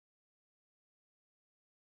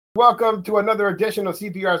Welcome to another edition of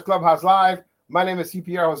CPR's Clubhouse Live. My name is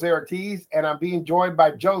CPR Jose Ortiz, and I'm being joined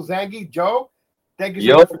by Joe Zangie. Joe, thank you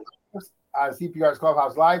so much for joining us on CPR's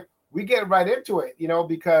Clubhouse Live. We get right into it,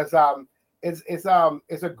 because it's a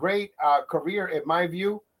great career in my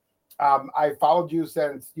view. I followed you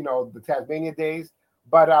since the Tasmania days.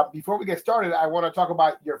 But before we get started, I want to talk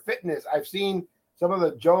about your fitness. I've seen some of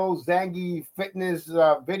the Joe Zangie fitness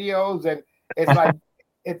videos, and it's like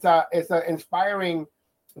it's an inspiring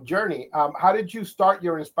journey. How did you start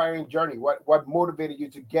your inspiring journey? What motivated you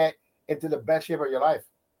to get into the best shape of your life?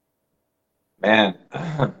 Man,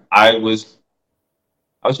 I was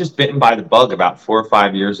just bitten by the bug about 4 or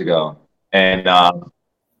 5 years ago, and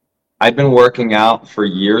I'd been working out for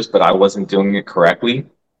years, but I wasn't doing it correctly.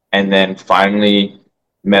 And then finally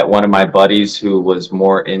met one of my buddies who was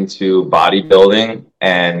more into bodybuilding,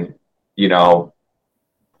 and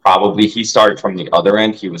probably he started from the other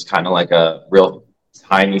end. He was kind of like a real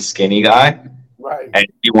tiny, skinny guy. Right. And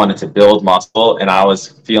he wanted to build muscle, and I was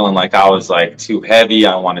feeling like I was like too heavy.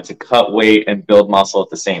 I wanted to cut weight and build muscle at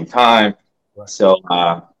the same time. Right. So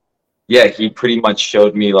he pretty much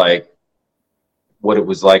showed me like what it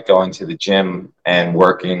was like going to the gym and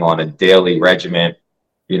working on a daily regimen,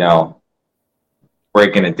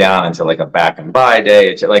 breaking it down into like a back and bi day.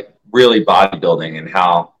 It's like really bodybuilding and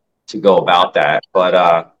how to go about that. But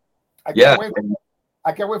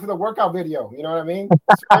I can't wait for the workout video. You know what I mean?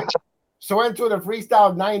 So into the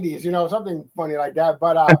freestyle 90s, something funny like that.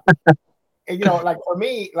 But like for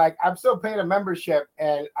me, like I'm still paying a membership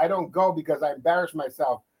and I don't go because I embarrass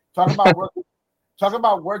myself. Talk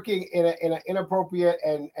about working in an inappropriate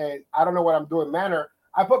and I don't know what I'm doing manner.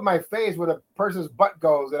 I put my face where the person's butt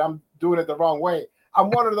goes and I'm doing it the wrong way. I'm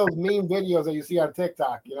one of those meme videos that you see on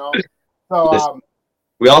TikTok, So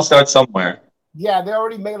we all start somewhere. Yeah, they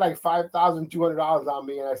already made like $5,200 on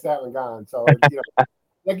me and I still haven't gone. So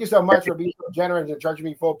thank you so much for being so generous and charging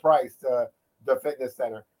me full price to the fitness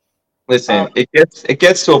center. Listen, it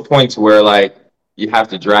gets to a point where like you have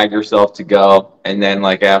to drag yourself to go, and then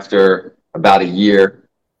like after about a year,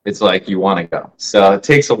 it's like you want to go. So it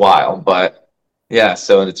takes a while, but yeah.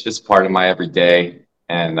 So it's just part of my everyday,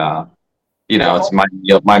 and it's my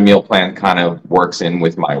meal plan kind of works in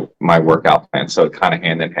with my workout plan, so it kind of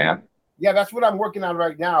hand in hand. Yeah, that's what I'm working on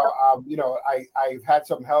right now. I've had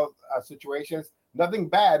some health situations. Nothing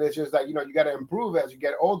bad. It's just that you got to improve as you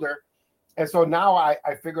get older. And so now I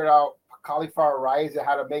figured out cauliflower rice and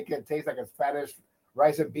how to make it taste like a Spanish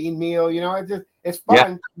rice and bean meal. It's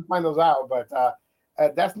fun to find those out, but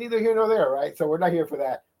that's neither here nor there, right? So we're not here for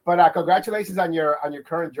that. But congratulations on your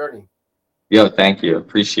current journey. Yo, thank you.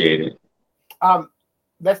 Appreciate it.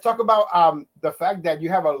 Let's talk about the fact that you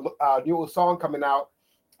have a new song coming out,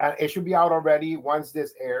 and it should be out already once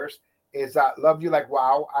this airs. Is Love You Like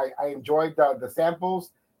Wow. I enjoyed the samples,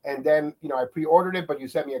 and then I pre-ordered it, but you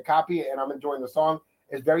sent me a copy and I'm enjoying the song.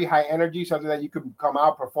 It's very high energy, something that you can come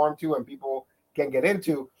out, perform to, and people can get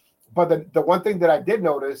into. But the one thing that I did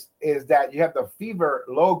notice is that you have the Fever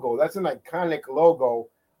logo. That's an iconic logo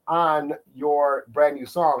on your brand new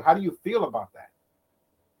song. How do you feel about that?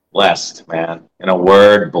 Blessed, man. In a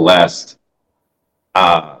word, blessed.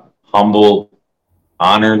 Humble,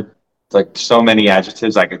 honored. It's like so many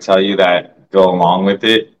adjectives I could tell you that go along with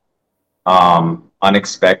it.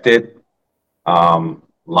 Unexpected,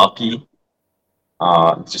 lucky,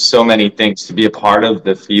 just so many things to be a part of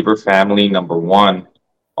the Fever family. Number one,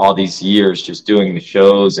 all these years just doing the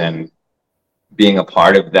shows and being a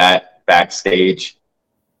part of that backstage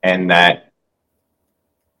and that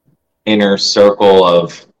inner circle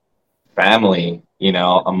of family,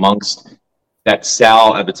 amongst that.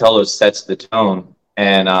 Sal Abatello sets the tone,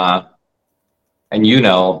 and the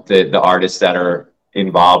artists that are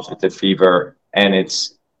involved with the Fever, and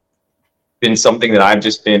it's been something that I've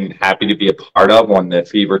just been happy to be a part of on the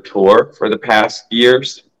Fever tour for the past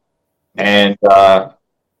years. And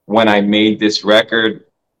when I made this record,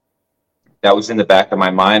 that was in the back of my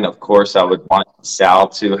mind. Of course, I would want Sal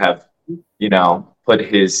to have, put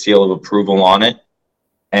his seal of approval on it.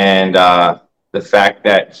 And the fact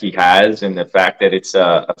that he has, and the fact that it's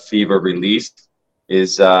a Fever release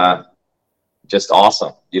is just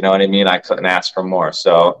awesome. You know what I mean? I couldn't ask for more.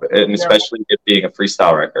 So, and especially it being a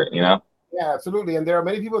freestyle record, Yeah, absolutely. And there are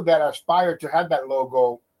many people that aspire to have that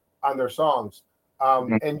logo on their songs.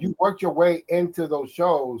 And you worked your way into those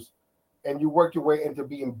shows, and you worked your way into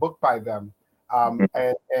being booked by them.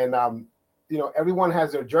 Everyone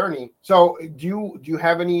has their journey. So do you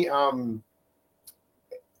have any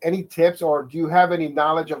tips, or do you have any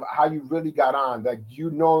knowledge of how you really got on? Like, do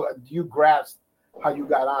you grasp how you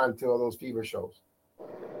got on to all those Fever shows?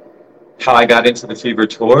 How I got into the Fever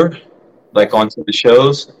tour? like onto the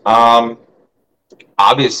shows.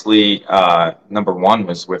 Obviously, number one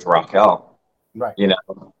was with Raquel. Right. You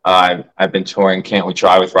know, I've been touring Can't We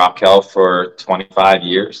Try with Raquel for 25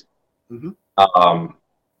 years. Mm-hmm.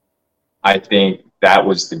 I think that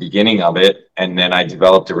was the beginning of it. And then I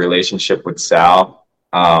developed a relationship with Sal.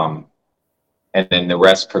 And then the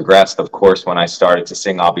rest progressed. Of course, when I started to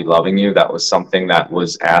sing I'll Be Loving You, that was something that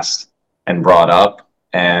was asked and brought up.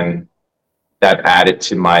 And that added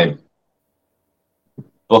to my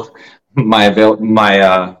book, my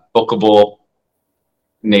bookable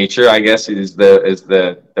nature, I guess is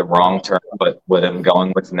the wrong term, but what I'm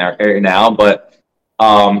going with now. But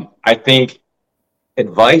I think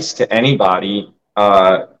advice to anybody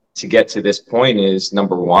to get to this point is,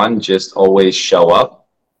 number one, just always show up,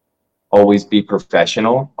 always be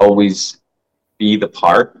professional, always be the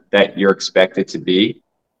part that you're expected to be,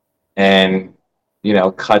 and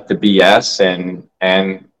cut the BS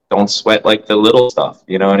and don't sweat like the little stuff.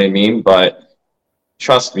 You know what I mean? But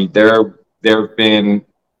trust me, there have been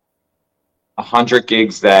 100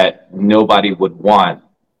 gigs that nobody would want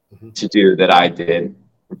to do that I did,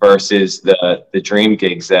 versus the dream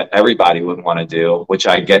gigs that everybody would want to do, which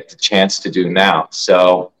I get the chance to do now.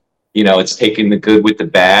 So, it's taking the good with the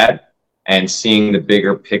bad and seeing the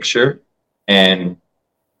bigger picture and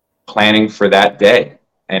planning for that day.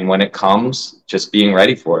 And when it comes, just being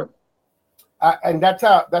ready for it. And that's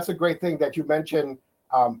a great thing that you mentioned,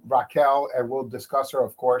 Raquel, and we'll discuss her,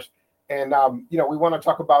 of course. And, we want to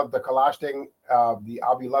talk about the collage thing, the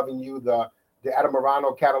I'll Be Loving You, the Adam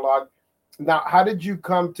Morano catalog. Now, how did you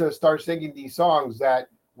come to start singing these songs that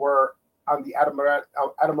were on the Adam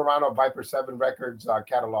Morano Viper 7 Records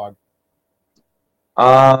catalog?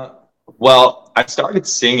 Well, I started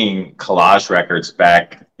singing collage records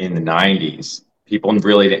back in the 90s. People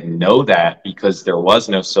really didn't know that because there was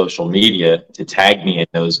no social media to tag me in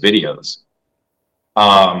those videos.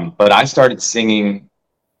 But I started singing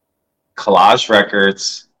collage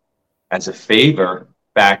records as a favor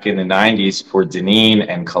back in the 90s for Deneen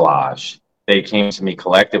and Collage. They came to me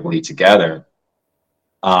collectively together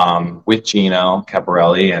with Gino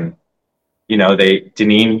Caparelli, and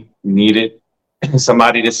Deneen needed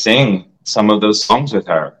somebody to sing some of those songs with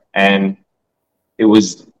her, and it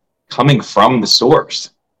was coming from the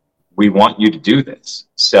source. We want you to do this.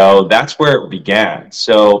 So that's where it began.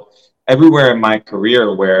 So everywhere in my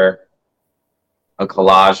career where a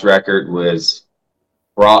collage record was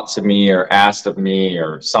brought to me or asked of me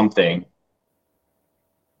or something,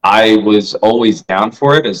 I was always down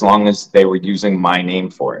for it as long as they were using my name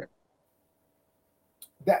for it.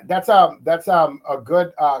 That's a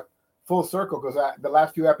good full circle, because the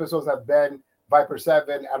last few episodes have been Viper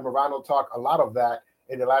 7 and Morano talk a lot of that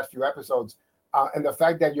in the last few episodes. And the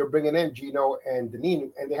fact that you're bringing in Gino and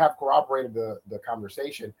Deneen, and they have corroborated the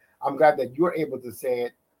conversation. I'm glad that you're able to say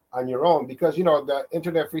it on your own, because, the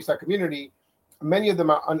internet freestyle community, many of them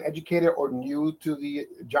are uneducated or new to the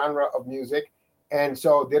genre of music. And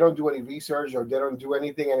so they don't do any research or they don't do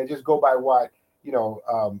anything, and they just go by what,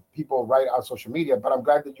 people write on social media. But I'm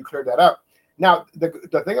glad that you cleared that up. Now,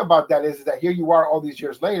 the thing about that is that here you are all these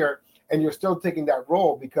years later, and you're still taking that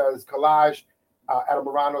role, because Collage, Adam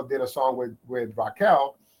Morano did a song with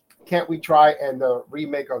Raquel, Can't We Try, and the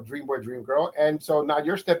remake of Dream Boy, Dream Girl. And so now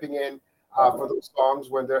you're stepping in for those songs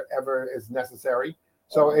when there ever is necessary.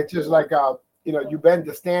 So it's just like, you've been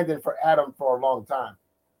the stand-in for Adam for a long time.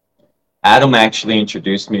 Adam actually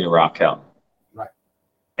introduced me to Raquel. Right.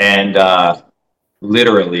 And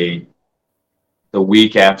literally the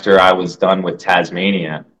week after I was done with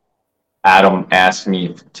Tasmania, Adam asked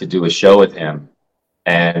me to do a show with him,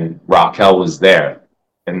 and Raquel was there,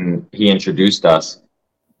 and he introduced us.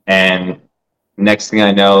 And next thing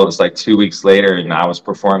I know, it was like 2 weeks later, and I was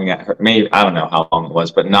performing at her, maybe, I don't know how long it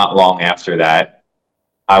was, but not long after that,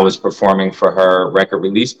 I was performing for her record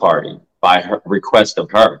release party by her request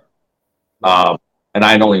of her. And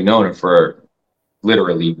I'd only known her for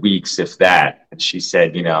literally weeks, if that. And she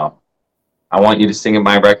said, I want you to sing at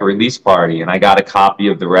my record release party. And I got a copy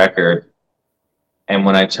of the record. And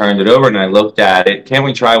when I turned it over and I looked at it, Can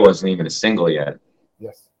We Try wasn't even a single yet.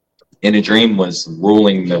 Yes. In a Dream was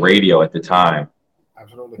ruling the radio at the time.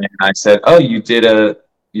 Absolutely. And I said, oh, you did a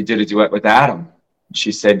duet with Adam? And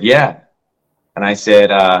she said, yeah. And I said,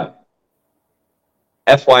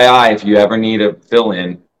 FYI, if you ever need a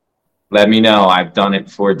fill-in, let me know. I've done it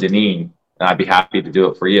for Deneen, and I'd be happy to do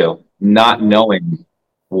it for you, not knowing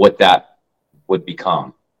what that would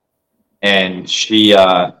become. And she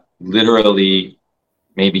literally,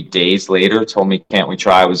 maybe days later, told me Can't We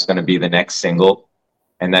Try was going to be the next single,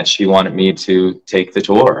 and that she wanted me to take the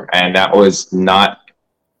tour. And that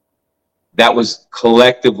that was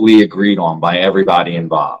collectively agreed on by everybody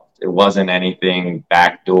involved. It wasn't anything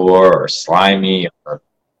backdoor or slimy or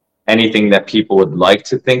anything that people would like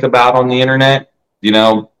to think about on the internet. You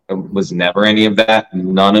know, it was never any of that.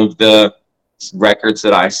 None of the records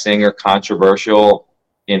that I sing are controversial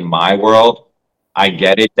in my world. I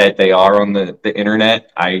get it that they are on the internet.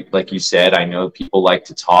 Like you said, I know people like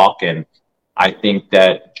to talk, and I think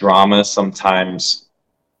that drama sometimes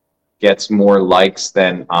gets more likes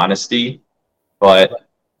than honesty, but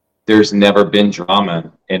there's never been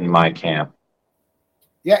drama in my camp.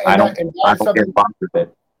 Yeah, I don't get involved with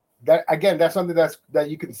it. That again, that's something that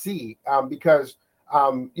you can see because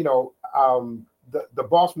the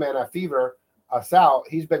boss man at Fever, Sal,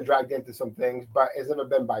 he's been dragged into some things, but it's never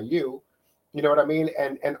been by you. You know what I mean?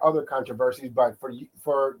 And other controversies, but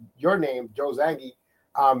for your name, Joe Zangie,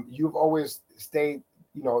 you've always stayed,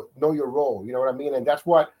 know your role. You know what I mean? And that's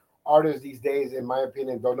what artists these days, in my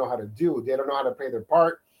opinion, don't know how to do. They don't know how to play their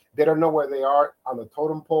part. They don't know where they are on the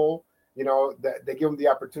totem pole. You know, that they give them the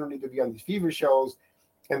opportunity to be on these Fever shows,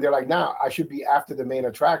 and they're like, "Now I should be after the main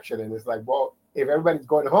attraction." And it's like, well, if everybody's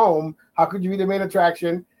going home, how could you be the main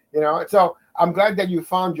attraction? You know. So I'm glad that you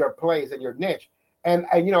found your place and your niche. And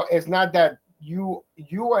it's not that you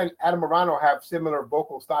and Adam Morano have similar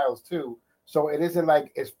vocal styles too. So it isn't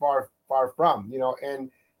like it's far from,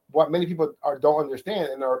 and what many people don't understand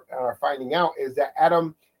and are finding out is that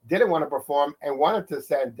Adam didn't want to perform and wanted to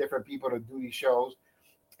send different people to do these shows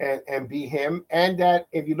and be him. And that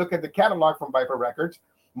if you look at the catalog from Viper Records,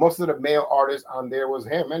 most of the male artists on there was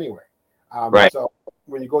him anyway. Right. So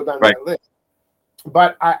when you go down that list,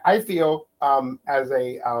 but I feel as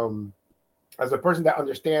a person that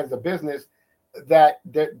understands the business, that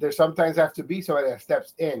there sometimes has to be somebody that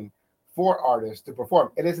steps in for artists to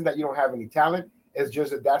perform. It isn't that you don't have any talent. It's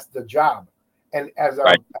just that that's the job. And as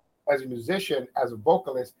a musician, as a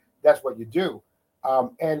vocalist, that's what you do.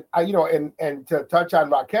 And to touch on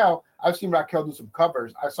Raquel, I've seen Raquel do some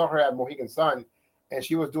covers. I saw her at Mohegan Sun, and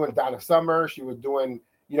she was doing Donna Summer. She was doing,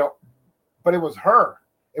 but it was her.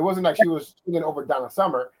 It wasn't like she was singing over Donna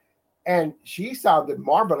Summer, and she sounded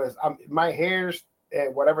marvelous. My hair's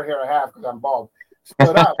whatever hair I have because I'm bald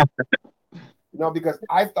stood up. Because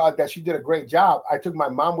I thought that she did a great job. I took my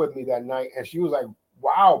mom with me that night, and she was like,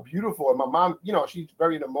 "Wow, beautiful." And my mom, she's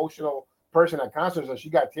very an emotional person at concerts, so she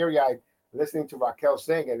got teary-eyed listening to Raquel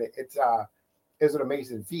sing, and it's an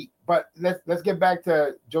amazing feat. But let's get back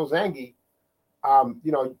to Joe Zangie.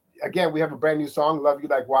 Again, we have a brand new song, "Love You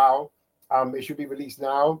Like Wow." It should be released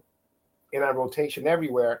now in a rotation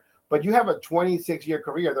everywhere. But you have a 26-year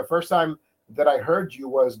career. The first time that I heard you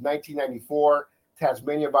was 1994,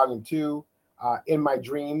 Tasmania Volume 2, In My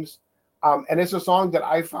Dreams. And it's a song that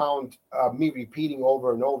I found me repeating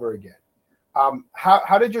over and over again.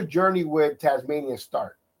 How did your journey with Tasmania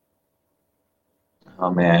start? Oh,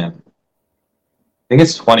 man. I think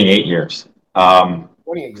it's 28 years.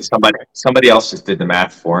 28 years. Somebody else just did the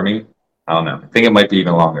math for me. I don't know. I think it might be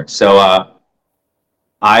even longer. So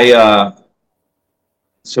I'll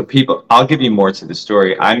give you more to the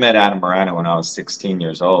story. I met Adam Morano when I was 16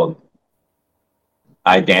 years old.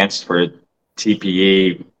 I danced for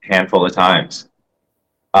TPE a handful of times.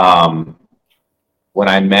 When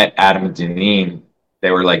I met Adam and Janine,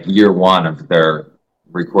 they were like year one of their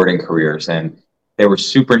recording careers, and they were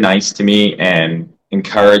super nice to me and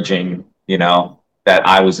encouraging, that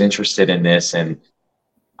I was interested in this, and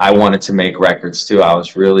I wanted to make records too. I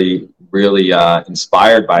was really, really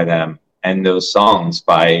inspired by them. And those songs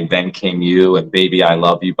by Then Came You and Baby I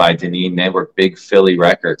Love You by Deneen, they were big Philly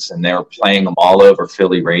records, and they were playing them all over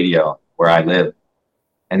Philly radio where I live.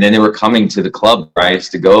 And then they were coming to the club where I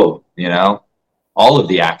used to go, all of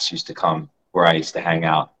the acts used to come where I used to hang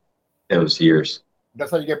out those years.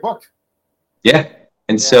 That's how you get booked. Yeah.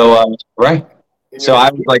 And so, right. So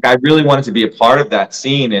I was like, I really wanted to be a part of that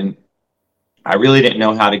scene, and I really didn't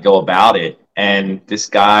know how to go about it. And this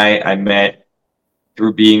guy I met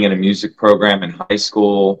through being in a music program in high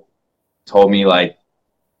school told me, like,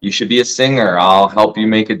 you should be a singer. I'll help you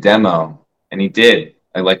make a demo. And he did,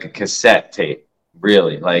 like a cassette tape,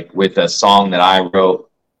 really, like with a song that I wrote,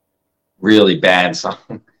 really bad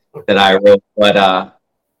song that I wrote. But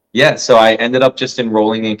so I ended up just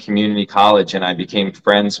enrolling in community college, and I became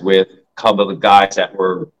friends with a couple of guys that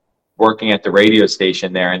were working at the radio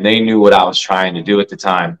station there, and they knew what I was trying to do at the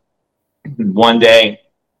time. One day,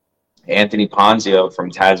 Anthony Ponzio from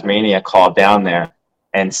Tasmania called down there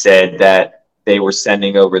and said that they were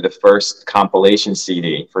sending over the first compilation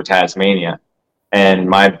CD for Tasmania. And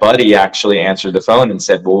my buddy actually answered the phone and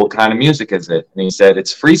said, "Well, what kind of music is it?" And he said,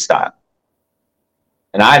 "It's freestyle."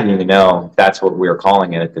 And I didn't even know that's what we were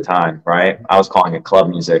calling it at the time, right? I was calling it club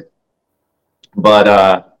music.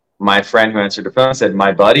 But my friend who answered the phone said,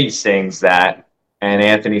 my buddy sings that. And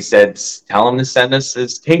Anthony said, tell him to send us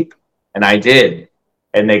his tape. And I did.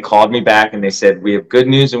 And they called me back and they said, we have good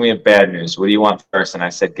news and we have bad news. What do you want first? And I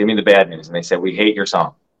said, give me the bad news. And they said, we hate your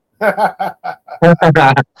song.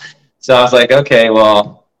 So I was like, okay,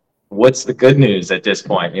 well, what's the good news at this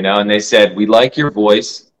point? You know, and they said, we like your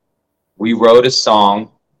voice. We wrote a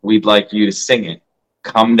song. We'd like you to sing it.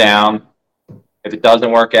 Come down. If it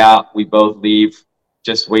doesn't work out, we both leave.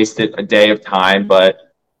 Just wasted a day of time.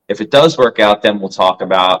 But if it does work out, then we'll talk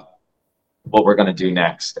about what we're going to do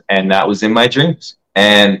next. And that was in my dreams.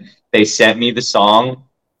 And they sent me the song.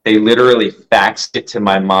 They literally faxed it to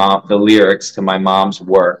my mom, the lyrics to my mom's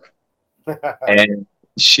work. And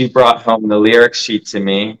she brought home the lyric sheet to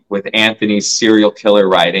me with Anthony's serial killer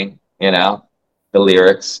writing, you know, the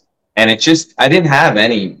lyrics. And it just, I didn't have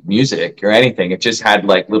any music or anything. It just had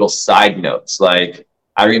like little side notes. Like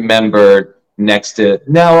I remembered next to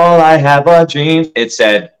now all I have are dreams, it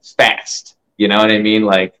said fast. You know what I mean?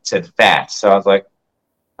 Like it said fast. So I was like,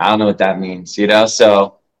 I don't know what that means, you know?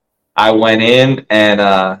 So I went in and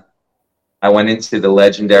I went into the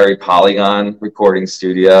legendary Polygon recording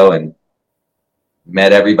studio and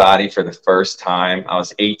met everybody for the first time. I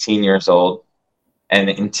was 18 years old and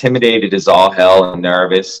intimidated as all hell and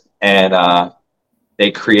nervous. And they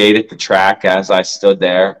created the track as I stood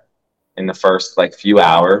there in the first like few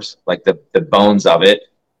hours, like the bones of it.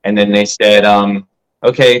 And then they said,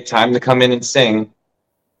 okay, time to come in and sing.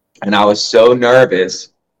 And I was so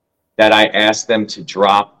nervous that I asked them to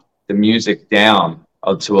drop the music down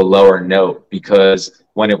to a lower note, because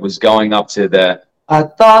when it was going up to the, I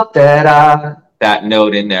thought that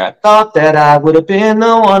note in there, I thought that I would have been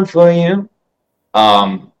the one for you.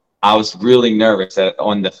 I was really nervous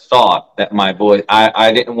on the thought that my voice,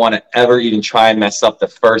 I didn't want to ever even try and mess up the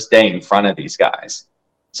first day in front of these guys.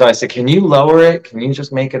 So I said, can you lower it? Can you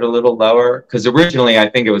just make it a little lower? Because originally I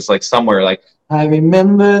think it was like somewhere like, I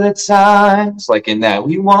remember the times like in that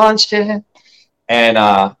we watched it. And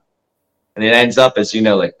it ends up as, you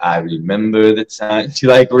know, like, I remember the time, to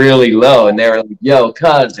like really low. And they were like, yo,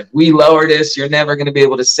 cuz if we lower this, you're never going to be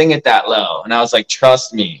able to sing it that low. And I was like,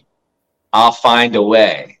 trust me, I'll find a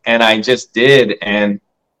way. And I just did. And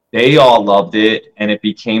they all loved it. And it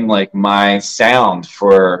became like my sound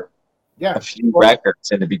for a few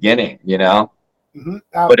records in the beginning, you know? Mm-hmm.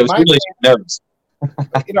 But it was really nervous.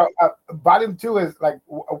 You know, volume 2 is like,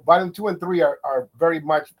 volume 2 and 3 are very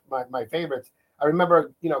much my favorites. I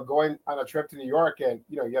remember, you know, going on a trip to New York and,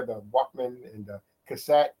 you know, you have the Walkman and the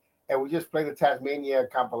cassette and we just played the Tasmania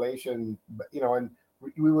compilation, you know, and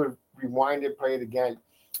we would rewind it, play it again.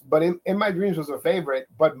 But in My Dreams was a favorite,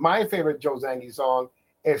 but my favorite Joe Zangie song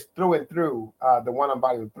is Through and Through, the one on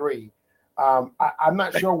volume 3. I'm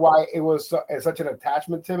not sure why it was such an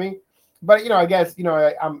attachment to me, but, you know, I guess, you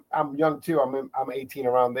know, I'm young too. I'm 18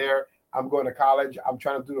 around there. I'm going to college. I'm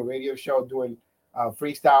trying to do a radio show doing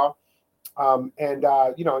freestyle.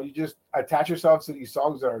 You know, you just attach yourself to these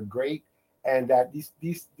songs that are great, and that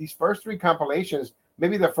these first 3 compilations,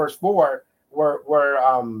 maybe the first 4, were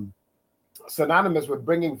synonymous with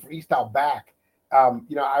bringing freestyle back.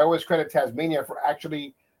 You know, I always credit Tasmania for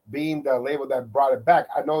actually being the label that brought it back.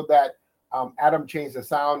 I know that Adam changed the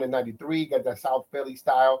sound in '93, got that South Philly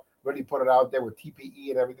style, really put it out there with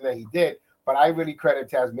TPE and everything that he did. But I really credit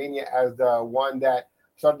Tasmania as the one that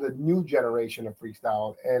started the new generation of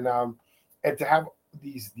freestyle, and to have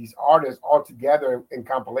these artists all together in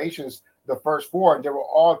compilations, the first 4, and they were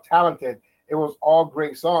all talented. It was all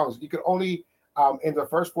great songs. You could only in the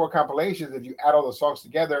first 4 compilations, if you add all the songs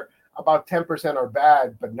together, about 10% are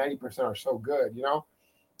bad, but 90% are so good, you know.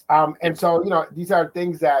 And so, you know, these are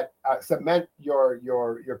things that cement your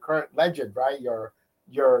current legend, right? Your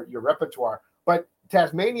repertoire. But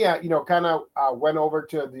Tasmania, you know, kind of went over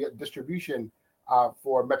to the distribution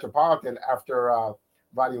for Metropolitan after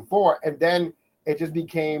Volume 4, and then it just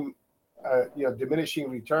became, you know, diminishing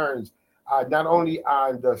returns, not only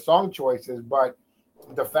on the song choices, but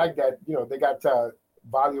the fact that, you know, they got to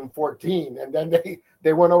Volume 14, and then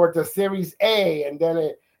they went over to Series A, and then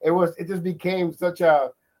it just became such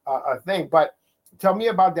a thing. But tell me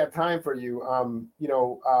about that time for you. You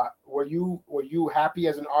know, were you happy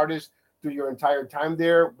as an artist through your entire time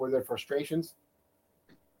there? Were there frustrations?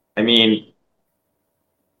 I mean,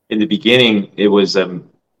 in the beginning, it was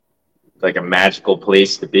like a magical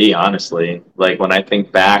place to be, honestly. Like when I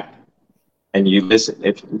think back and you listen,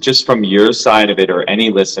 if just from your side of it or any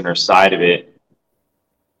listener's side of it,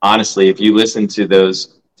 honestly, if you listen to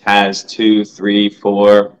those Taz 2, 3,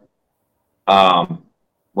 4,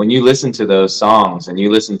 when you listen to those songs and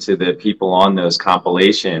you listen to the people on those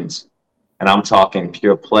compilations, And I'm talking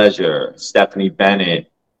Pure Pleasure, Stephanie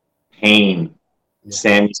Bennett, Hayne,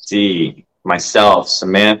 Sammy C, myself,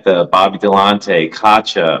 Samantha, Bobby Delante,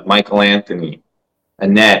 Katja, Michael Anthony,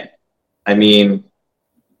 Annette. I mean,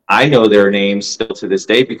 I know their names still to this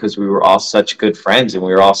day because we were all such good friends and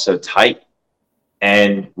we were all so tight.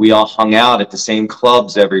 And we all hung out at the same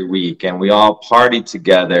clubs every week and we all partied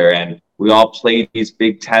together and we all played these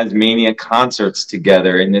big Tasmania concerts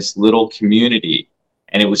together in this little community.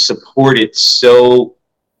 And it was supported so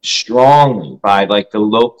strongly by like the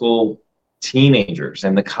local teenagers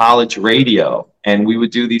and the college radio. And we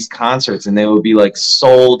would do these concerts and they would be like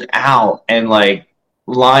sold out and like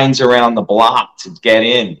lines around the block to get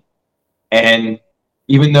in. And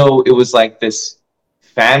even though it was like this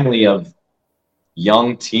family of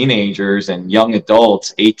young teenagers and young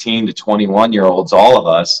adults, 18 to 21-year-olds, all of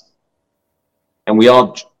us, and we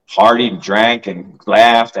all partied, drank, and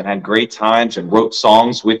laughed and had great times and wrote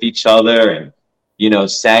songs with each other and, you know,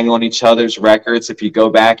 sang on each other's records. If you go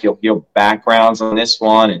back, you'll hear backgrounds on this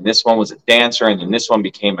one, and this one was a dancer, and then this one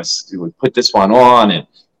became we would put this one on, and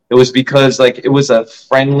it was because like it was a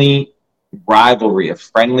friendly rivalry, a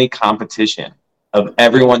friendly competition of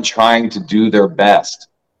everyone trying to do their best.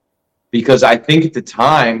 Because I think at the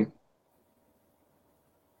time,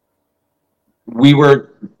 we were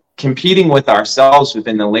competing with ourselves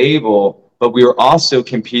within the label, but we were also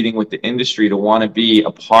competing with the industry to want to be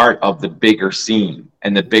a part of the bigger scene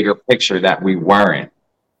and the bigger picture that we weren't.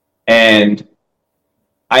 And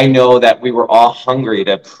I know that we were all hungry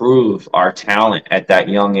to prove our talent at that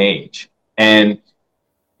young age. And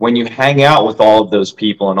when you hang out with all of those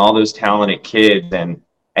people and all those talented kids and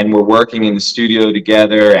we're working in the studio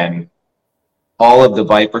together and all of the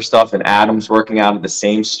Viper stuff and Adam's working out of the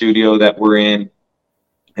same studio that we're in,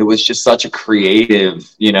 it was just such a creative,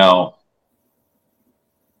 you know,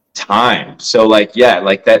 time. So like, yeah,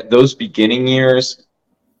 like that, those beginning years,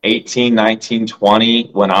 18, 19,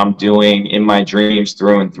 20, when I'm doing In My Dreams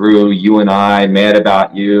through and through, You and I, Mad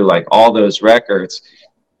About You, like all those records,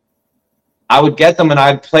 I would get them and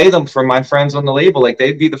I'd play them for my friends on the label. Like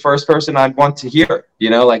they'd be the first person I'd want to hear, you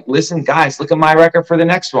know, like, listen, guys, look at my record for the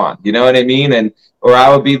next one. You know what I mean? And, or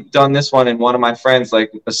I would be done this one and one of my friends,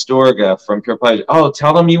 like Astorga from Pure Pleasure, oh,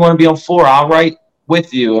 tell them you want to be on 4, I'll write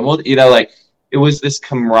with you. And we'll, you know, like it was this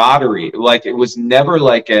camaraderie. Like it was never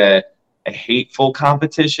like a hateful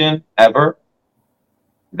competition ever.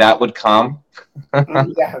 That would come.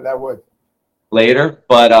 Yeah, that would. Later.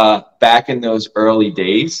 But back in those early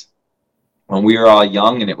days, when we were all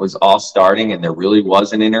young and it was all starting and there really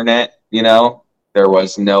was an internet, you know, there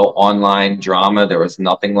was no online drama. There was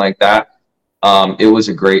nothing like that. It was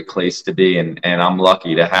a great place to be. And I'm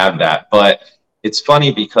lucky to have that. But it's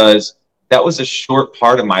funny because that was a short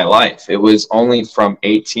part of my life. It was only from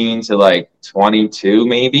 18 to like 22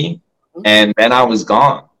 maybe. And then I was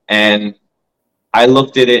gone. And I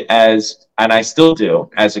looked at it as, and I still do,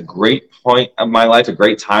 as a great point of my life, a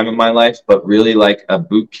great time in my life, but really like a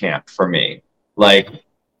boot camp for me. Like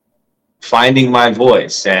finding my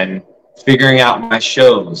voice and figuring out my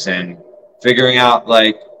shows and figuring out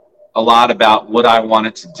like a lot about what I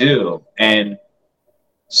wanted to do. And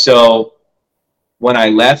so when I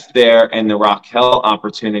left there and the Raquel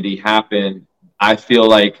opportunity happened, I feel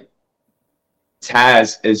like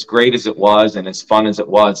Taz, as great as it was and as fun as it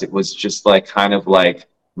was just like kind of like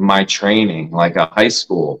my training, like a high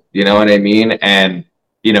school, you know what I mean? And,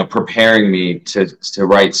 you know, preparing me to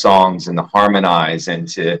write songs and to harmonize and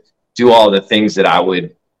to do all the things that I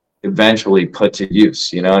would eventually put to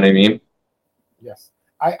use, you know what I mean? Yes.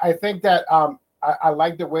 I think that I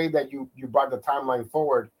like the way that you brought the timeline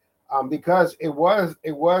forward, because it was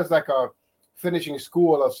like a finishing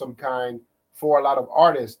school of some kind for a lot of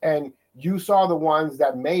artists. And you saw the ones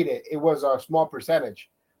that made it. It was a small percentage.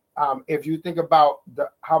 If you think about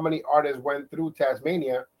how many artists went through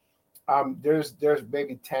Tasmania, there's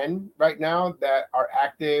maybe 10 right now that are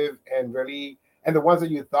active and really, and the ones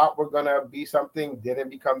that you thought were gonna be something didn't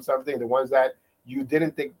become something. The ones that you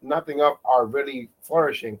didn't think nothing of are really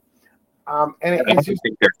flourishing. And I don't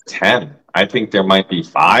think there's 10. I think there might be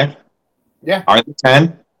 5. Yeah. Are there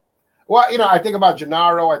 10? Well, you know, I think about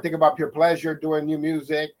Gennaro. I think about Pure Pleasure doing new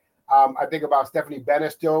music. I think about Stephanie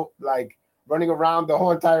Bennett still like running around the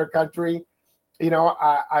whole entire country. You know,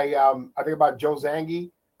 I think about Joe Zangie.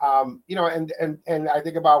 You know, and I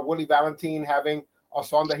think about Willie Valentine having a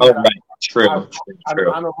song that he had on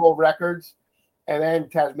Honorable Records, and then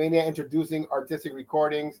Tasmania introducing artistic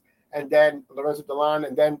recordings, and then Lorenzo Delan,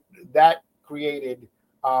 and then that created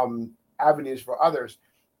avenues for others.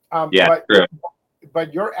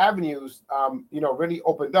 But your avenues, you know, really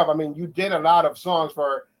opened up. I mean, you did a lot of songs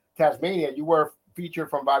for Tasmania. You were feature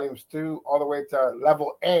from volumes 2 all the way to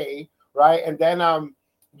level A, right? And then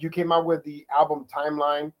you came out with the album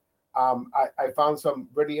Timeline. I found some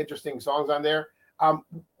really interesting songs on there.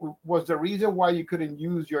 Was the reason why you couldn't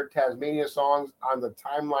use your Tasmania songs on the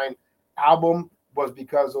Timeline album was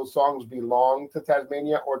because those songs belong to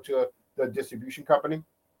Tasmania or to the distribution company?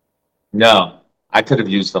 No, I could have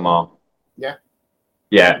used them all. Yeah.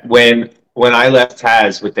 Yeah. When I left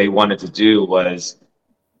Taz, what they wanted to do was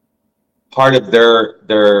part of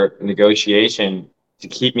their negotiation to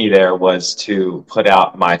keep me there was to put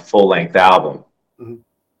out my full length album. Mm-hmm.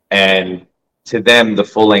 And to them, the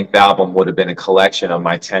full length album would have been a collection of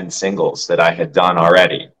my 10 singles that I had done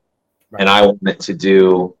already. Right. And I wanted to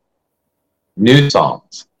do new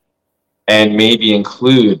songs and maybe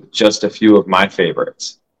include just a few of my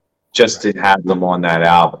favorites just to have them on that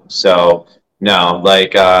album. So no,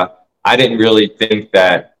 like I didn't really think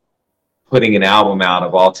that putting an album out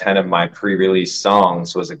of all 10 of my pre-release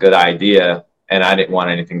songs was a good idea, and I didn't want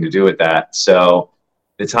anything to do with that. So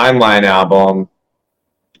the Timeline album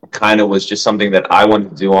kind of was just something that I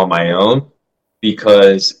wanted to do on my own,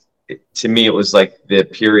 because to me it was like the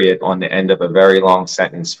period on the end of a very long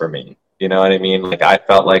sentence for me. You know what I mean? Like I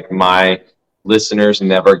felt like my listeners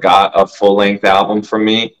never got a full-length album from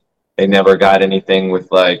me. They never got anything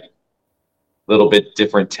with like a little bit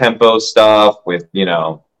different tempo stuff, with, you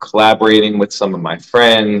know, collaborating with some of my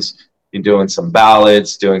friends, doing some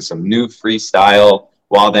ballads, doing some new freestyle,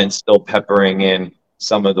 while then still peppering in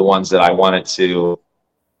some of the ones that I wanted to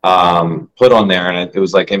put on there. And it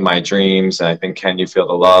was like In My Dreams, and I think Can You Feel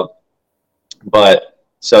the Love? But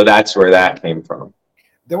so that's where that came from.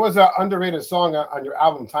 There was an underrated song on your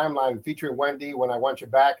album Timeline featuring Wendy, When I Want You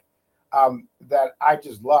Back, that I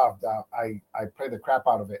just loved. I played the crap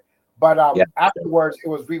out of it. But afterwards, it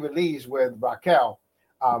was re-released with Raquel.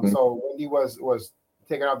 So Wendy was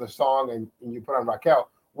taking out the song and you put on Raquel.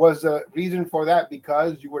 Was the reason for that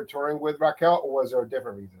because you were touring with Raquel, or was there a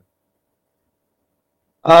different reason?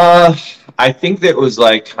 I think that was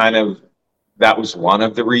like that was one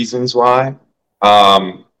of the reasons why.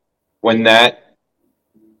 When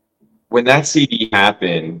that CD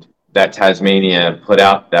happened, that Tasmania put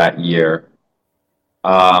out that year,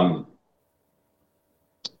 I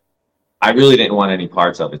really didn't want any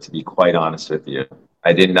parts of it, to be quite honest with you.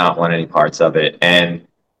 I did not want any parts of it. And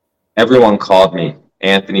everyone called me.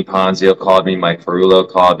 Anthony Ponzio called me, Mike Ferrulo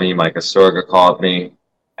called me, Mike Astorga called me.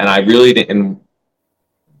 And I really didn't.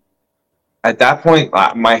 At that point,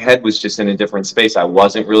 my head was just in a different space. I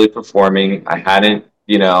wasn't really performing. I hadn't,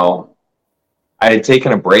 I had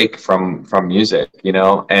taken a break from music,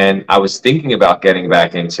 and I was thinking about getting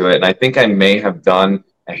back into it. And I think I may have done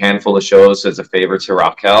a handful of shows as a favor to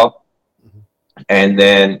Raquel. Mm-hmm. And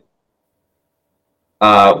then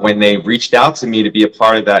when they reached out to me to be a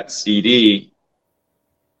part of that CD,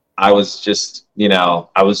 I was just,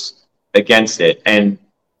 I was against it. And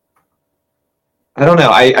I don't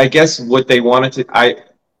know. I guess what they wanted to,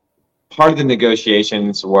 part of the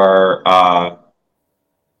negotiations were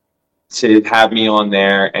to have me on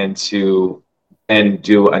there and do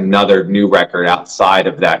another new record outside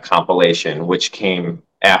of that compilation, which came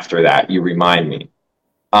after that. You remind me.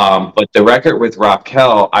 But the record with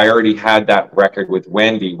Raquel, I already had that record with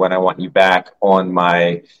Wendy, When I Want You Back, on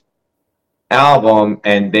my album,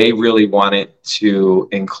 and they really wanted to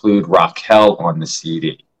include Raquel on the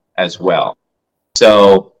CD as well.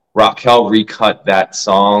 So Raquel recut that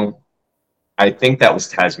song. I think that was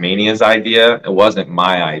Tasmania's idea. It wasn't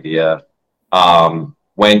my idea.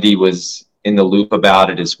 Wendy was in the loop about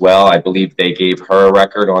it as well. I believe they gave her a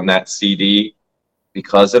record on that CD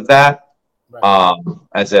because of that, right.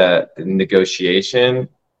 As a negotiation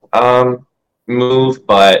move.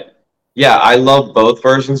 But yeah, I love both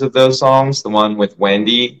versions of those songs. The one with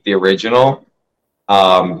Wendy, the original.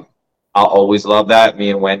 I'll always love that. Me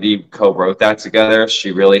and Wendy co-wrote that together.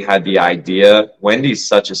 She really had the idea. Wendy's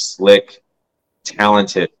such a slick,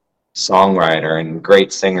 talented songwriter and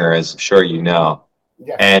great singer, as I'm sure you know.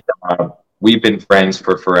 Yeah. And we've been friends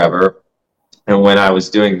for forever. And when I was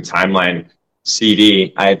doing the Timeline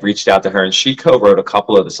CD, I had reached out to her, and she co-wrote a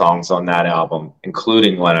couple of the songs on that album,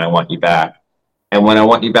 including When I Want You Back. And When I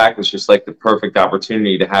Want You Back was just like the perfect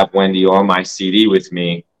opportunity to have Wendy on my CD with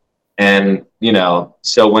me. And,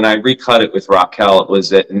 so when I recut it with Raquel, it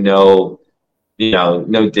was no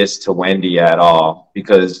diss to Wendy at all,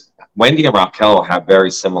 because Wendy and Raquel have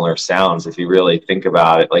very similar sounds if you really think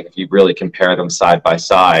about it. Like if you really compare them side by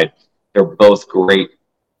side, they're both great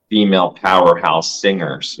female powerhouse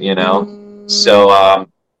singers, So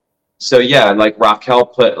yeah, like Raquel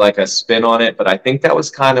put like a spin on it, but I think that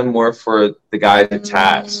was kind of more for the guys at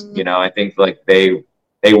Taz. I think like they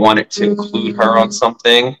they wanted to include her on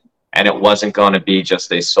something, and it wasn't going to be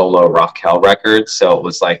just a solo Raquel record. So it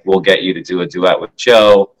was like, we'll get you to do a duet with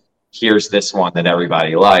Joe. Here's this one that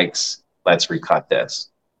everybody likes. Let's recut this.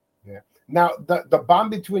 Yeah. Now the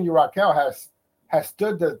bond between you Raquel has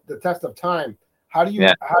stood the test of time. How do you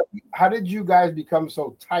how did you guys become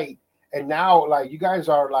so tight? And now like you guys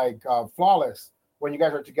are like flawless when you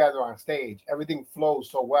guys are together on stage. Everything flows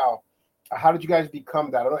so well. How did you guys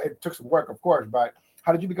become that? I know it took some work, of course, but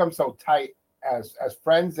how did you become so tight as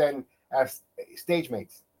friends and as stage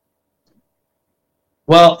mates?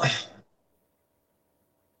 Well,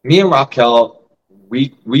 me and Raquel,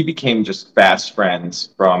 we became just fast friends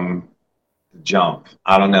from the jump.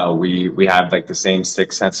 I don't know. We have like the same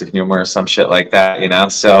sixth sense of humor or some shit like that, you know?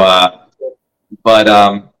 So but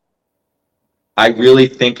I really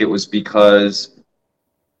think it was because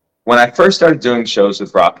when I first started doing shows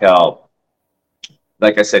with Raquel,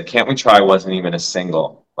 like I said, Can't We Try wasn't even a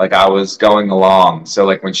single. Like I was going along. So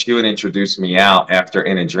like when she would introduce me out after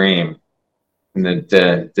In a Dream, and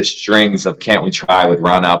the strings of Can't We Try would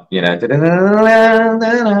run up, you know,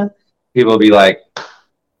 people would be like,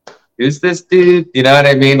 who's this dude? You know what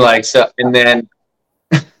I mean? Like so, and then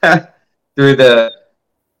through the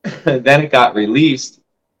then it got released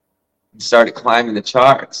and started climbing the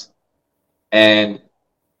charts. And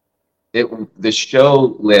the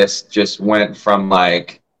show list just went from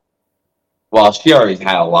like, well, she already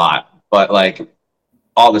had a lot, but like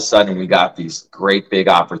all of a sudden we got these great big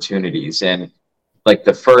opportunities. And like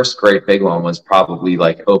the first great big one was probably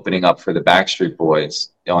like opening up for the Backstreet Boys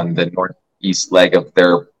on the northeast leg of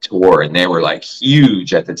their tour. And they were like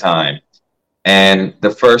huge at the time. And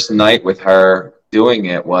the first night with her doing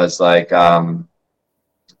it was like the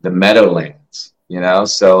Meadowlands, you know?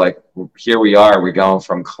 So like here we are, we're going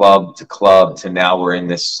from club to now we're in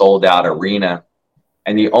this sold out arena.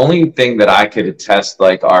 And the only thing that I could attest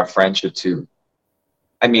like our friendship to,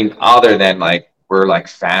 I mean, other than like we're like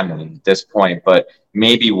family at this point, but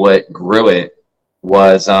maybe what grew it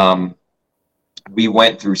was we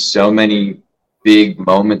went through so many big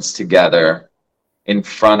moments together in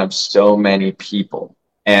front of so many people.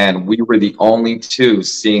 And we were the only two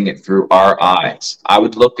seeing it through our eyes. I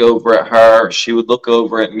would look over at her, she would look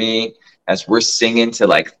over at me as we're singing to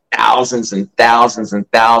like thousands and thousands and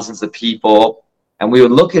thousands of people. And we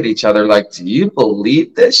would look at each other like, do you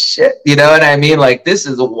believe this shit? You know what I mean? Like, this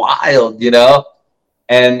is wild, you know?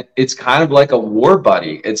 And it's kind of like a war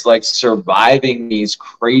buddy. It's like surviving these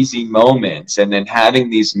crazy moments and then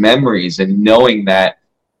having these memories and knowing that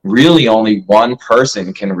really only one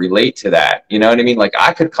person can relate to that. You know what I mean? Like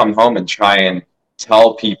I could come home and try and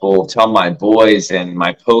tell my boys and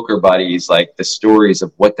my poker buddies like the stories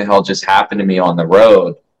of what the hell just happened to me on the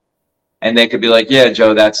road. And they could be like, yeah,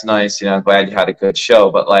 Joe, that's nice. You know, I'm glad you had a good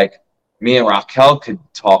show. But like me and Raquel could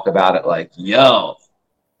talk about it like, yo,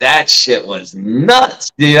 that shit was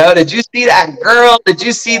nuts. You know, did you see that girl? Did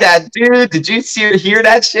you see that dude? Did you hear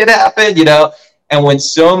that shit happen? You know, and when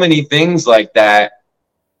so many things like that,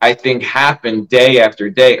 I think happened day after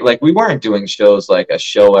day. Like we weren't doing shows like a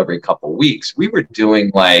show every couple weeks. We were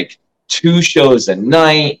doing like 2 shows a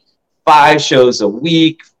night, 5 shows a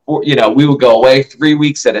week. You know, we would go away 3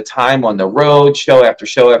 weeks at a time on the road, show after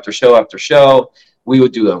show after show after show. We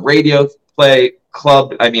would do a radio a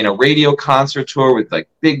radio concert tour with like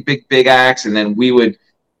big acts. And then we would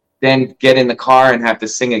then get in the car and have to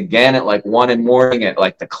sing again at like 1 a.m. at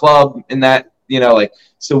like the club in that, you know, like,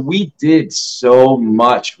 so we did so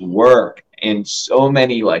much work and so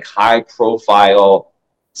many like high profile,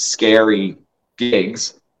 scary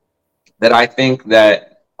gigs that I think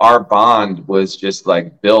that our bond was just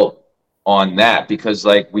like built on that because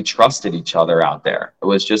like we trusted each other out there. It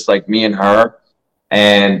was just like me and her,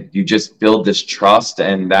 and you just build this trust,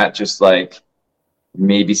 and that just like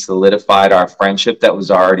maybe solidified our friendship that was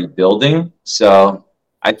already building. So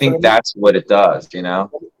I think that's what it does, you know?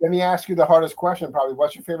 Let me ask you the hardest question probably.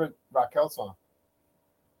 What's your favorite Raquel song?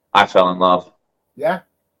 I Fell in Love. Yeah?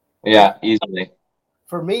 Yeah, easily.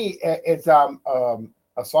 For me, it's a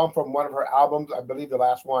song from one of her albums. I believe the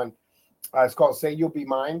last one. It's called Say You'll Be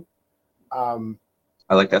Mine. I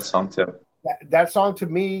like that song too. That song to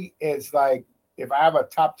me is like, if I have a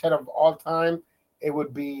top 10 of all time, it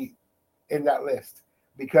would be in that list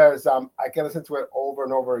because I can listen to it over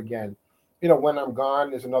and over again. You know, When I'm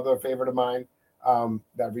Gone is another favorite of mine,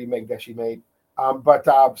 that remake that she made. But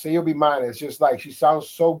Say You'll Be Mine, it's just like, she sounds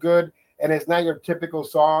so good, and it's not your typical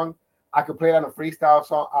song. I could play it on a freestyle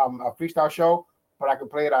song, a freestyle show, but I could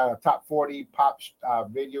play it on a top 40 pop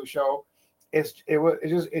video show.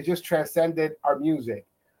 It just transcended our music,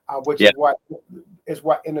 which is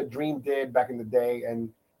what In a Dream did back in the day, and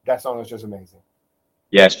that song is just amazing.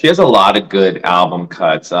 Yeah, she has a lot of good album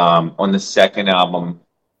cuts. On the second album,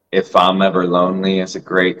 If I'm Ever Lonely is a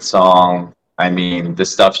great song. I mean, the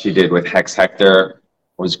stuff she did with Hex Hector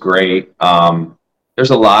was great. There's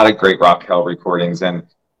a lot of great Raquel recordings, and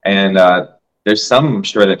there's some I'm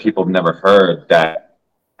sure that people have never heard that.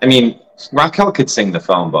 I mean, Raquel could sing the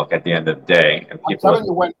phone book at the end of the day, and I'm people telling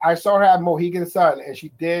you, when I saw her at Mohegan Sun, and she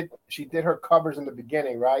did her covers in the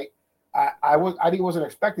beginning, right? I wasn't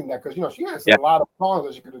expecting that because she has a yeah, lot of songs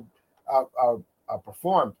that she could have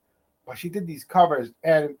performed, but she did these covers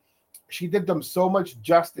and she did them so much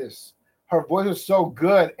justice. Her voice is so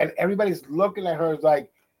good, and everybody's looking at her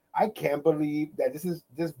like, I can't believe that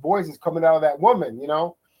this voice is coming out of that woman,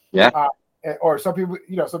 yeah, uh, or some people,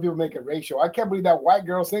 some people make it racial. I can't believe that white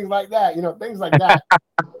girl sings like that, things like that.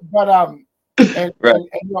 But right,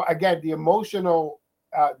 again, the emotion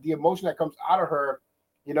that comes out of her,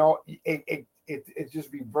 it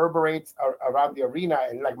just reverberates around the arena.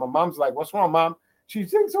 And like my mom's like, "What's wrong, mom? She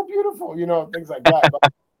sings so beautiful," things like that.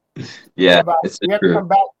 yeah, But it's the we have to truth. come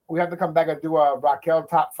back. We have to come back and do a Raquel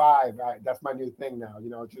top five. That's my new thing now.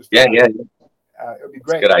 Just Yeah, yeah, it'll be it's a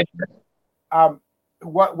great. good idea, Um,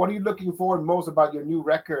 what are you looking forward most about your new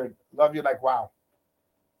record? Love You Like Wow.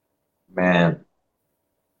 man.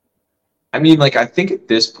 I mean, like, I think at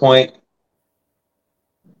this point,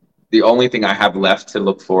 the only thing I have left to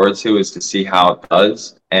look forward to is to see how it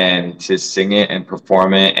does and to sing it and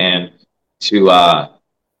perform it and to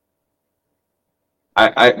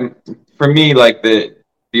I for me like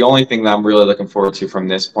the only thing that I'm really looking forward to from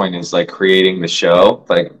this point is like creating the show,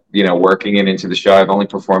 like working it into the show. I've only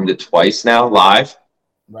performed it twice now live,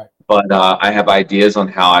 Right. but I have ideas on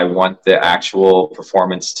how I want the actual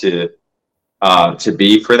performance to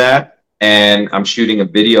be for that. And I'm shooting a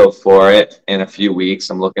video for it in a few weeks.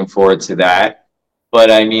 I'm looking forward to that. But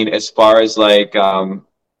I mean, as far as like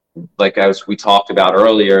as we talked about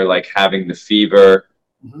earlier, like having the Fever,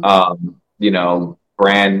 Mm-hmm.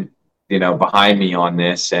 brand, behind me on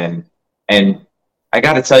this, and I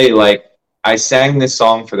got to tell you, like I sang this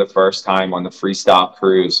song for the first time on the freestyle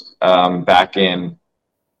cruise back in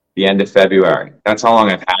the end of February. That's how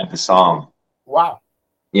long I've had the song. Wow.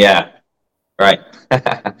 Yeah, right.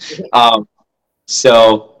 um,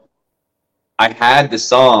 so I had the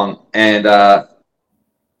song and I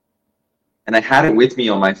had it with me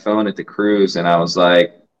on my phone at the cruise, and I was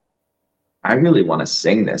like, I really want to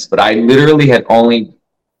sing this, but I literally had only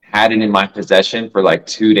had it in my possession for like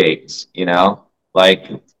 2 days, like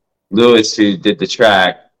Lewis, who did the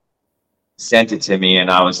track, sent it to me, and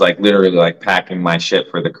I was like literally like packing my shit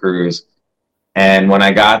for the cruise. And when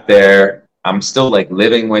I got there, I'm still like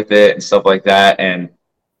living with it and stuff like that. And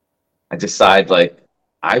I decide like,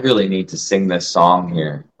 I really need to sing this song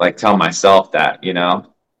here, like tell myself that.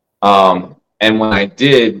 And when I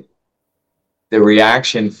did, the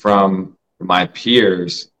reaction from my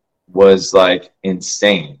peers was like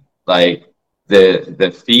insane. Like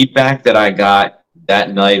the feedback that I got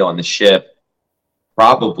that night on the ship,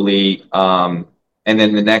 probably, and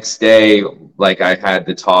then the next day, like I had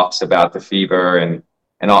the talks about the Fever and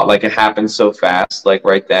all, like it happened so fast, like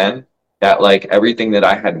right then, that like everything that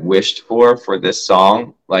I had wished for this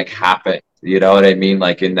song like happened. You know what I mean?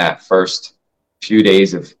 Like in that first few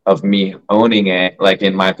days of me owning it, like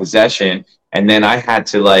in my possession. And then I had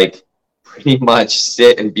to like pretty much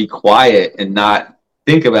sit and be quiet and not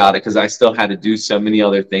think about it because I still had to do so many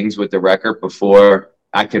other things with the record before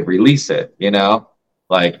I could release it.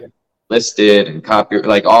 Like listed and copy,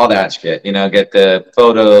 like all that shit, get the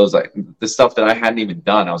photos, like the stuff that I hadn't even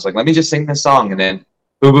done. I was like, let me just sing this song. And then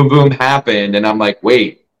boom, boom, boom happened. And I'm like,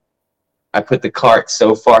 wait, I put the cart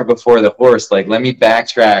so far before the horse. Like, let me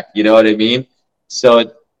backtrack. You know what I mean?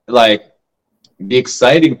 So, like, the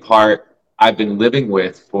exciting part I've been living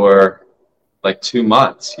with for like 2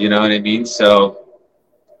 months. You know what I mean? So,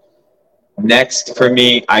 next for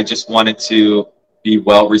me, I just wanted to be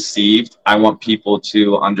well received. I want people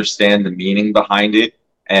to understand the meaning behind it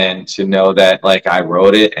and to know that like I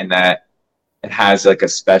wrote it and that it has like a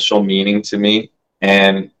special meaning to me.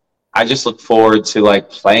 And I just look forward to like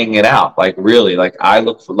playing it out. Like really, like I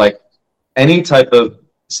look for like any type of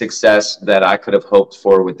success that I could have hoped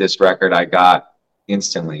for with this record, I got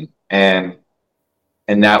instantly. And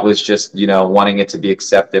that was just, wanting it to be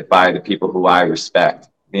accepted by the people who I respect.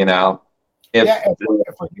 Yeah, If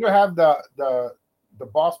if you have the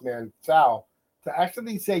boss man Sal to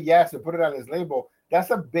actually say yes and put it on his label, that's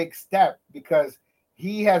a big step because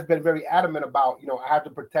he has been very adamant about I have to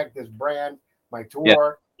protect this brand, my yeah,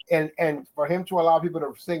 tour, and for him to allow people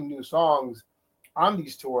to sing new songs on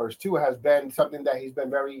these tours too has been something that he's been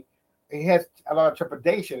very. He has a lot of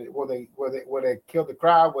trepidation. Will they kill the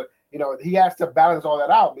crowd? he has to balance all that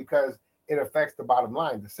out because it affects the bottom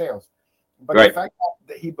line, the sales. But Right. the fact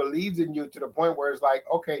that he believes in you to the point where it's like,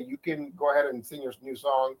 okay, you can go ahead and sing your new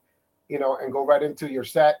song, and go right into your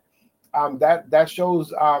set. That shows,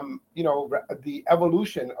 the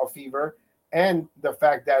evolution of Fever, and the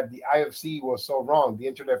fact that the IFC was so wrong. The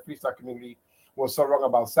Internet Freestyle community was so wrong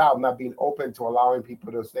about Sal not being open to allowing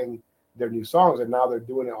people to sing their new songs, and now they're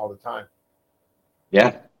doing it all the time.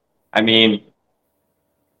 Yeah. I mean,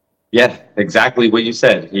 yeah, exactly what you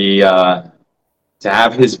said. He, to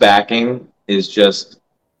have his backing is just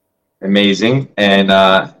amazing. And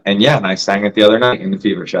yeah, and I sang it the other night in the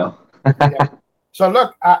Fever show. Yeah. So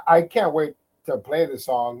look, I can't wait to play this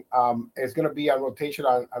song. It's going to be on rotation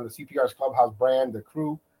on the CPR's Clubhouse brand, the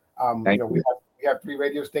crew. Thank you. We have 3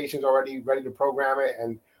 radio stations already ready to program it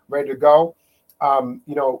and ready to go.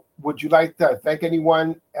 Would you like to thank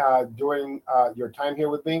anyone during your time here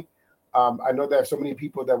with me? I know there are so many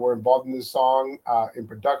people that were involved in this song, in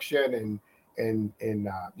production and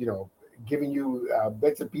giving you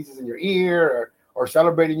bits and pieces in your ear or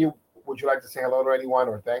celebrating you. Would you like to say hello to anyone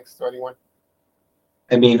or thanks to anyone?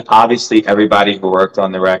 I mean, obviously, everybody who worked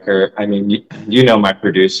on the record. I mean, my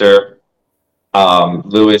producer,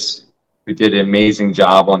 Lewis, who did an amazing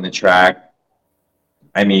job on the track.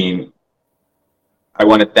 I mean, I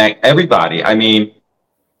want to thank everybody. I mean,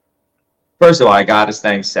 first of all, I got to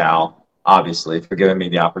thank Sal, obviously, for giving me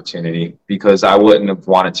the opportunity, because I wouldn't have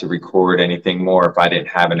wanted to record anything more if I didn't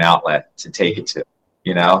have an outlet to take it to.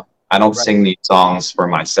 I don't sing these songs for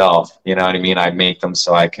myself. You know what I mean? I make them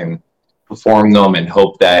so I can perform them and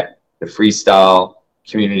hope that the freestyle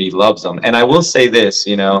community loves them. And I will say this,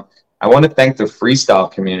 I want to thank the freestyle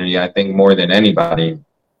community, I think, more than anybody,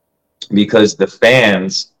 because the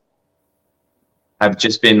fans have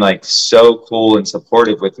just been like so cool and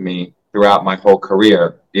supportive with me throughout my whole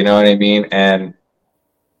career. You know what I mean? And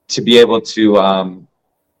to be able to,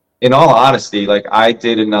 in all honesty, like I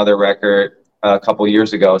did another record a couple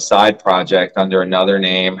years ago, a side project under another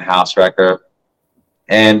name, House Record.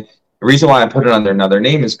 And the reason why I put it under another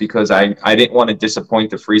name is because I didn't want to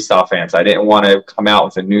disappoint the freestyle fans. I didn't want to come out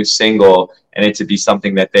with a new single and it to be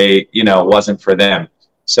something that they, wasn't for them.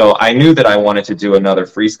 So I knew that I wanted to do another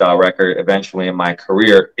freestyle record eventually in my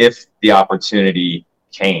career if the opportunity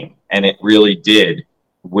came. And it really did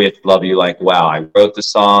with Love You Like Wow. I wrote the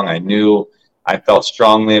song. I felt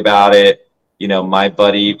strongly about it. My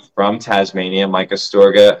buddy from Tasmania, Mike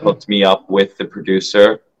Astorga, hooked me up with the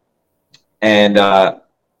producer. And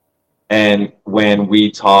when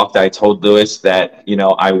we talked, I told Lewis that,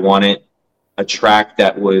 I wanted a track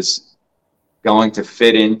that was going to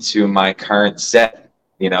fit into my current set,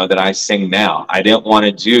 that I sing now. I didn't want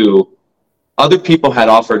to do, other people had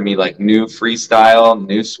offered me like new freestyle,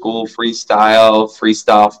 new school freestyle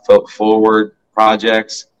forward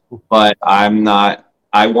projects, but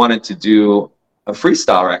I wanted to do a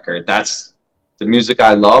freestyle record. That's the music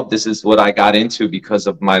I love. This is what I got into because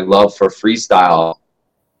of my love for freestyle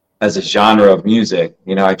as a genre of music.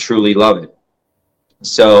 I truly love it.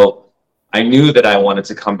 So I knew that I wanted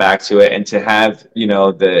to come back to it and to have,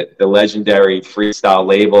 the legendary freestyle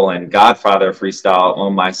label and Godfather freestyle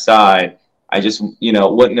on my side. I just,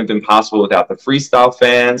 wouldn't have been possible without the freestyle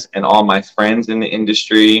fans and all my friends in the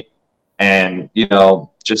industry and,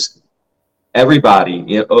 just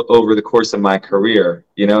everybody, over the course of my career.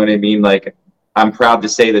 You know what I mean? Like, I'm proud to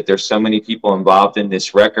say that there's so many people involved in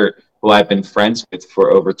this record who I've been friends with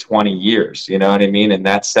for over 20 years. You know what I mean? And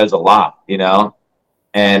that says a lot,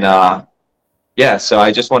 And yeah, so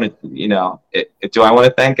I just want to, do I want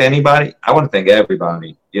to thank anybody? I want to thank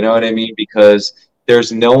everybody. You know what I mean? Because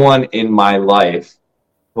there's no one in my life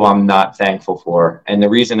who I'm not thankful for. And the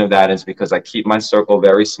reason of that is because I keep my circle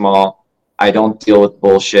very small. I don't deal with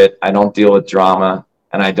bullshit. I don't deal with drama.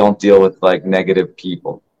 And I don't deal with like negative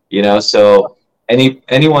people, So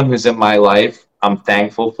anyone who's in my life, I'm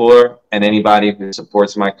thankful for. And anybody who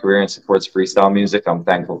supports my career and supports freestyle music, I'm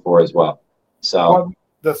thankful for as well. So. Well,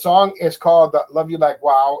 the song is called Love You Like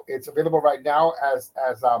Wow. It's available right now as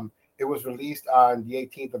it was released on the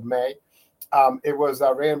 18th of May. It was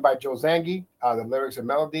written by Joe Zangie, the lyrics and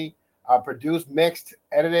melody, produced, mixed,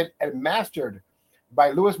 edited, and mastered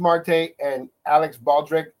by Louis Marte and Alex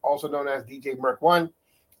Baldrick, also known as DJ Merc One.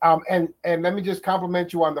 And let me just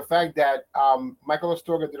compliment you on the fact that Michael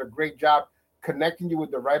Astorga did a great job connecting you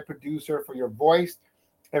with the right producer for your voice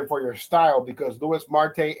and for your style, because Louis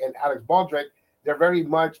Marte and Alex Baldrick, they're very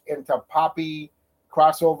much into poppy,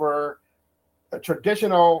 crossover, a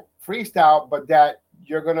traditional freestyle, but that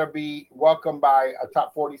you're going to be welcomed by a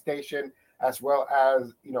top 40 station as well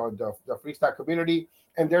as, the freestyle community.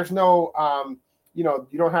 And there's no you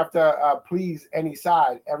don't have to please any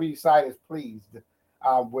side. Every side is pleased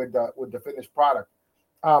with the finished product.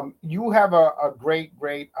 You have a great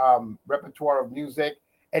repertoire of music,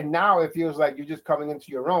 and now it feels like you're just coming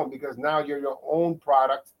into your own because now you're your own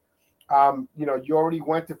product. You already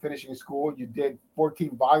went to finishing school. You did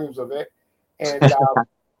 14 volumes of it, and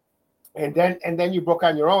and then you broke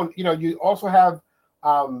on your own. You also have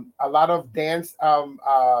a lot of dance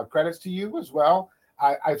credits to you as well.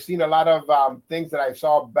 I've seen a lot of things that I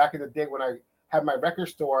saw back in the day when I had my record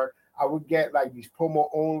store. I would get like these promo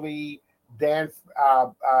only dance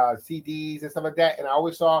CDs and stuff like that, and I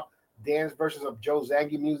always saw dance versions of Joe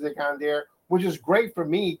Zangie music on there, which is great for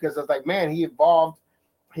me because I was like, man, he evolved.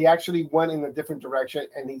 He actually went in a different direction,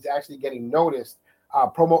 and he's actually getting noticed.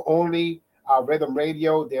 Promo only, Rhythm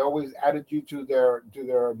Radio, they always added you to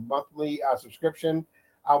their monthly subscription,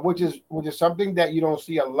 which is something that you don't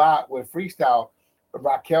see a lot with freestyle.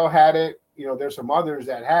 Raquel had it, there's some others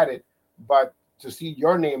that had it, but to see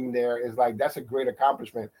your name there is like, that's a great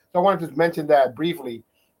accomplishment. So I wanted to mention that briefly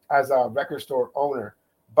as a record store owner.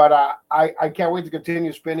 But I can't wait to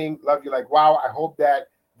continue spinning. Love you like wow. I hope that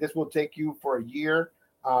this will take you for a year,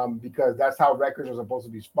 because that's how records are supposed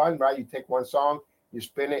to be spun, right? You take one song, you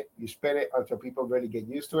spin it until people really get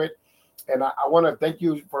used to it. And I want to thank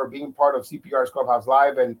you for being part of CPR's Clubhouse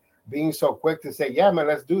Live and being so quick to say, yeah, man,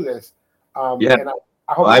 let's do this. Yeah. And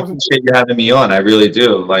I hope I appreciate you having me on. I really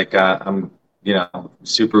do. Like, I'm,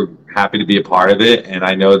 super happy to be a part of it. And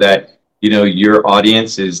I know that, your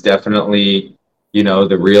audience is definitely,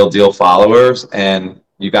 the real deal followers, and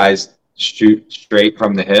you guys shoot straight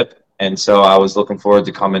from the hip. And so I was looking forward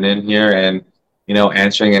to coming in here and,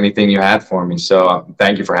 answering anything you had for me. So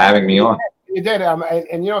thank you for having me on. You did. I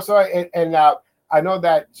know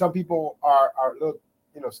that some people are a little,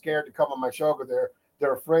 scared to come on my show because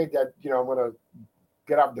they're afraid that, I'm going to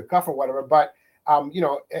get off the cuff or whatever. But,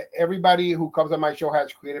 everybody who comes on my show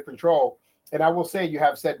has creative control. And I will say you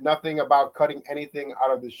have said nothing about cutting anything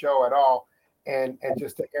out of the show at all and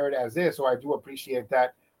just to air it as is. So I do appreciate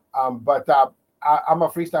that. But I'm a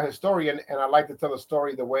freestyle historian, and I like to tell a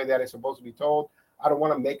story the way that it's supposed to be told. I don't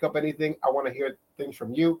want to make up anything. I want to hear things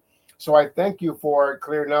from you. So I thank you for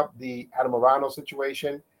clearing up the Adam Morano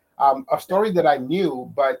situation. A story that I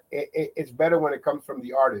knew, but it's better when it comes from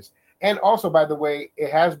the artist. And also, by the way,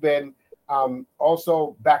 it has been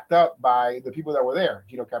also backed up by the people that were there.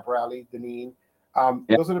 Gino Caporale, Deneen.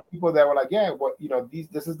 Those are the people that were like, yeah, well,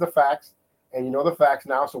 this is the facts, and you know the facts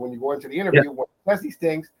now. So when you go into the interview, when it says these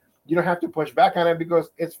things, you don't have to push back on it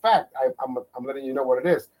because it's fact. I'm letting you know what it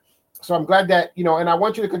is. So I'm glad that, and I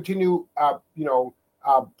want you to continue,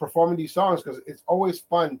 performing these songs because it's always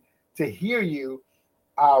fun to hear you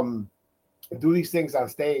do these things on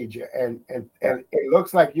stage. And it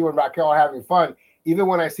looks like you and Raquel are having fun. Even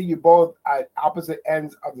when I see you both at opposite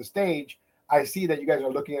ends of the stage, I see that you guys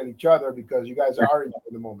are looking at each other because you guys are in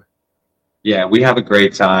the moment. Yeah, we have a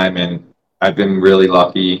great time, and I've been really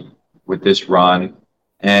lucky with this run.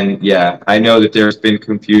 And yeah, I know that there's been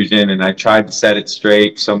confusion, and I tried to set it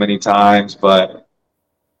straight so many times, but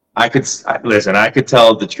I could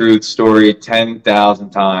tell the truth story 10,000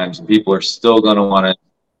 times, and people are still going to want to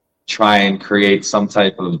try and create some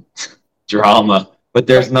type of drama, but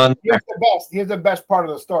there's none. Here's the best part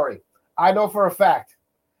of the story. I know for a fact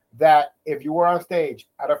that if you were on stage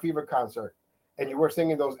at a Fever concert and you were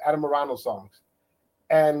singing those Adam Morano songs,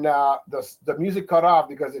 and the music cut off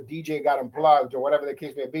because the DJ got unplugged or whatever the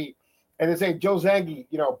case may be, and they say, Joe Zangie,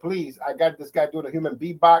 please, I got this guy doing a human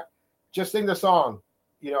beatbox, just sing the song,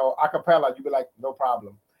 a cappella. You'd be like, no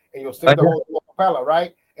problem. And you'll sing the whole a cappella,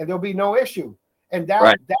 right? And there'll be no issue. And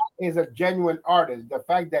that is a genuine artist. The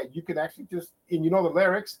fact that you can actually just, and the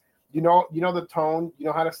lyrics, you know the tone, you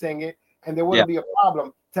know how to sing it, and there wouldn't be a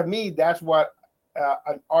problem. To me, that's what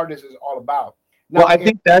an artist is all about. Now, well,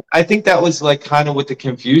 I think that was like kind of what the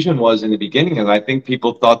confusion was in the beginning, and I think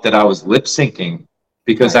people thought that I was lip syncing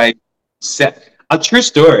because I said a true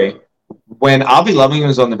story. When I'll Be Loving You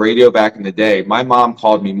was on the radio back in the day, my mom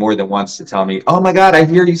called me more than once to tell me, "Oh my God, I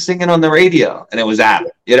hear you singing on the radio," and it was Adam.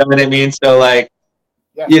 You know what I mean? So like,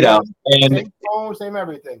 and same tone, same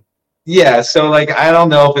everything. Yeah, so like I don't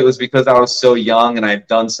know if it was because I was so young and I've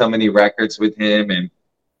done so many records with him and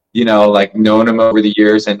like known him over the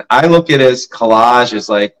years. And I look at it as collage as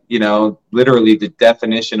like, literally the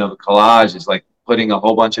definition of a collage is like putting a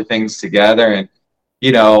whole bunch of things together. And,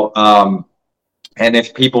 and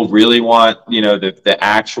if people really want, the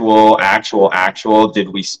actual, did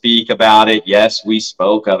we speak about it? Yes, we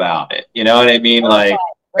spoke about it. You know what I mean? Like,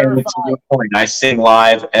 and to your point, I sing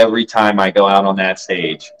live every time I go out on that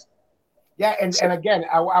stage. Yeah, and again,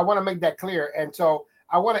 I want to make that clear. And so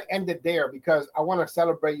I want to end it there because I want to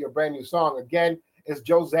celebrate your brand new song. Again, it's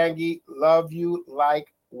Joe Zangie, Love You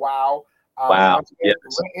Like Wow. Wow. Once again,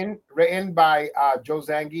 Yes. written by Joe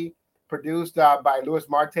Zangie, produced by Louis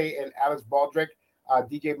Marte and Alex Baldrick,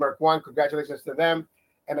 DJ Merc One. Congratulations to them.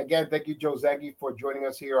 And again, thank you, Joe Zangie, for joining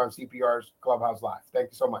us here on CPR's Clubhouse Live.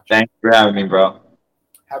 Thank you so much. Thanks for having me, bro.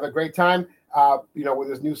 Have a great time, with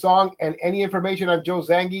this new song. And any information on Joe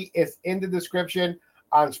Zangie is in the description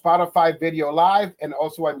on Spotify Video Live and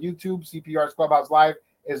also on YouTube. CPR's Clubhouse Live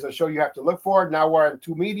is a show you have to look for. Now we're on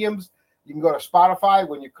 2 mediums. You can go to Spotify.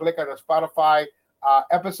 When you click on a Spotify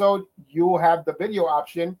episode, you'll have the video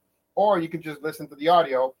option, or you can just listen to the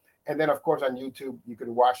audio. And then, of course, on YouTube, you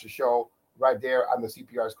can watch the show right there on the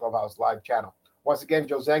CPR's Clubhouse Live channel. Once again,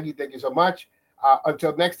 Joe Zangie, thank you so much.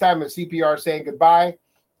 Until next time, it's CPR saying goodbye.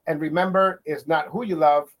 And remember, it's not who you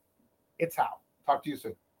love, it's how. Talk to you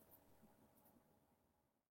soon.